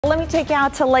let me take you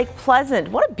out to Lake Pleasant.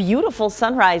 What a beautiful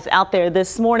sunrise out there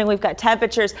this morning. We've got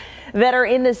temperatures that are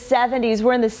in the 70s.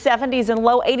 We're in the 70s and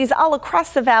low 80s all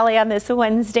across the valley on this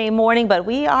Wednesday morning, but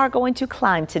we are going to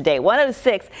climb today.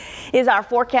 106 is our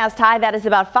forecast high. That is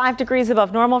about 5 degrees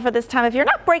above normal for this time. If you're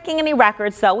not breaking any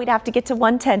records, though, we'd have to get to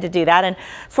 110 to do that. And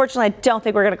fortunately, I don't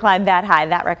think we're going to climb that high.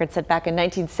 That record set back in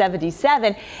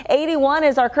 1977. 81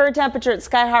 is our current temperature at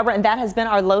Sky Harbor, and that has been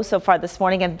our low so far this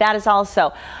morning, and that is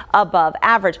also above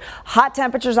average. Hot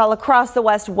temperatures all across the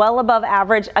west, well above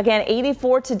average. Again,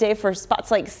 84 today for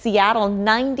spots like Seattle,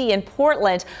 90 in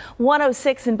Portland,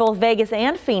 106 in both Vegas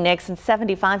and Phoenix, and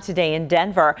 75 today in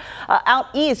Denver. Out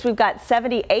east, we've got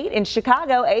 78 in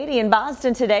Chicago, 80 in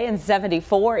Boston today, and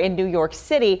 74 in New York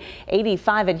City,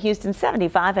 85 in Houston,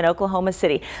 75 in Oklahoma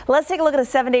City. Let's take a look at a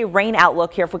 7-day rain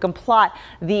outlook here. If we can plot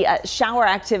the shower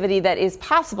activity that is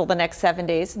possible the next 7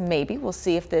 days, maybe we'll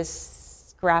see if this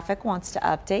graphic wants to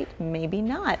update, maybe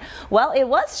not. Well, it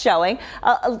was showing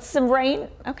some rain.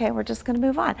 Okay, we're just going to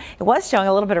move on. It was showing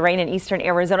a little bit of rain in eastern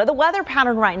Arizona. The weather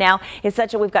pattern right now is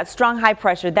such that we've got strong high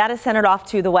pressure that is centered off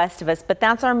to the west of us, but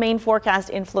that's our main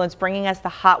forecast influence, bringing us the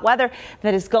hot weather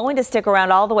that is going to stick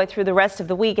around all the way through the rest of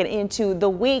the week and into the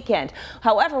weekend.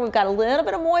 However, we've got a little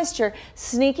bit of moisture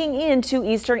sneaking into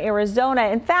eastern Arizona.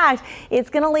 In fact, it's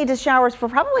going to lead to showers for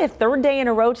probably a third day in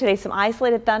a row today. Some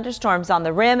isolated thunderstorms on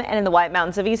the rim and in the White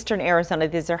Mountains of eastern Arizona.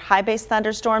 These are high-based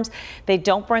thunderstorms. They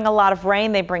don't bring a lot of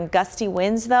rain. They bring gusty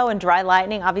winds, though, and dry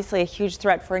lightning. Obviously, a huge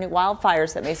threat for any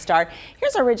wildfires that may start.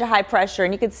 Here's a ridge of high pressure,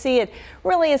 and you can see it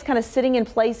really is kind of sitting in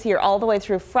place here all the way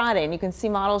through Friday. And you can see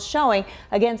models showing,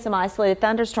 again, some isolated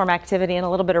thunderstorm activity and a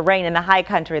little bit of rain in the high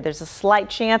country. There's a slight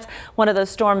chance one of those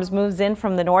storms moves in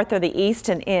from the north or the east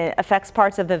and affects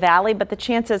parts of the valley, but the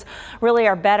chances really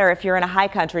are better if you're in a high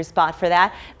country spot for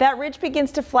that. That ridge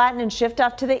begins to flatten and shift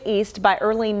off to the east by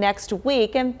early next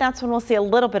week, and that's when we'll see a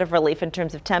little bit of relief in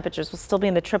terms of temperatures. We'll still be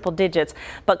in the triple digits,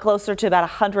 but closer to about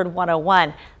 100,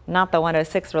 101. Not the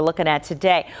 106 we're looking at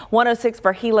today. 106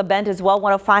 for Gila Bend as well.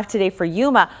 105 today for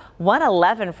Yuma.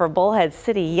 111 for Bullhead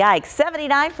City. Yikes.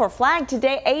 79 for Flag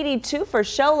today. 82 for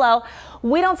Show Low.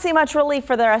 We don't see much relief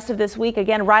for the rest of this week.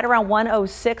 Again, right around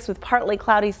 106 with partly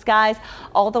cloudy skies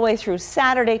all the way through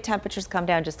Saturday. Temperatures come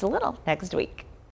down just a little next week.